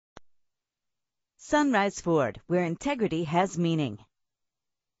Sunrise Ford, where integrity has meaning.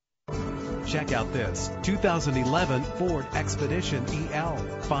 Check out this 2011 Ford Expedition EL.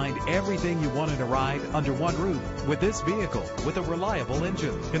 Find everything you want in a ride under one roof with this vehicle with a reliable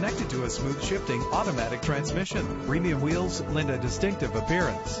engine connected to a smooth shifting automatic transmission. Premium wheels lend a distinctive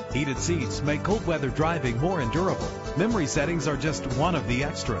appearance. Heated seats make cold weather driving more endurable. Memory settings are just one of the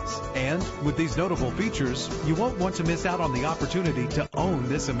extras. And with these notable features, you won't want to miss out on the opportunity to own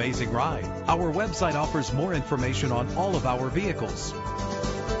this amazing ride. Our website offers more information on all of our vehicles.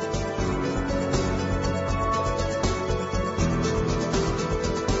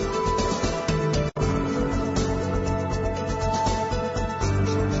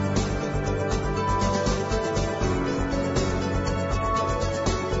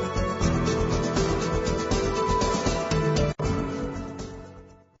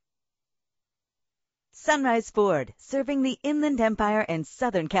 Sunrise Ford, serving the Inland Empire and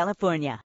Southern California.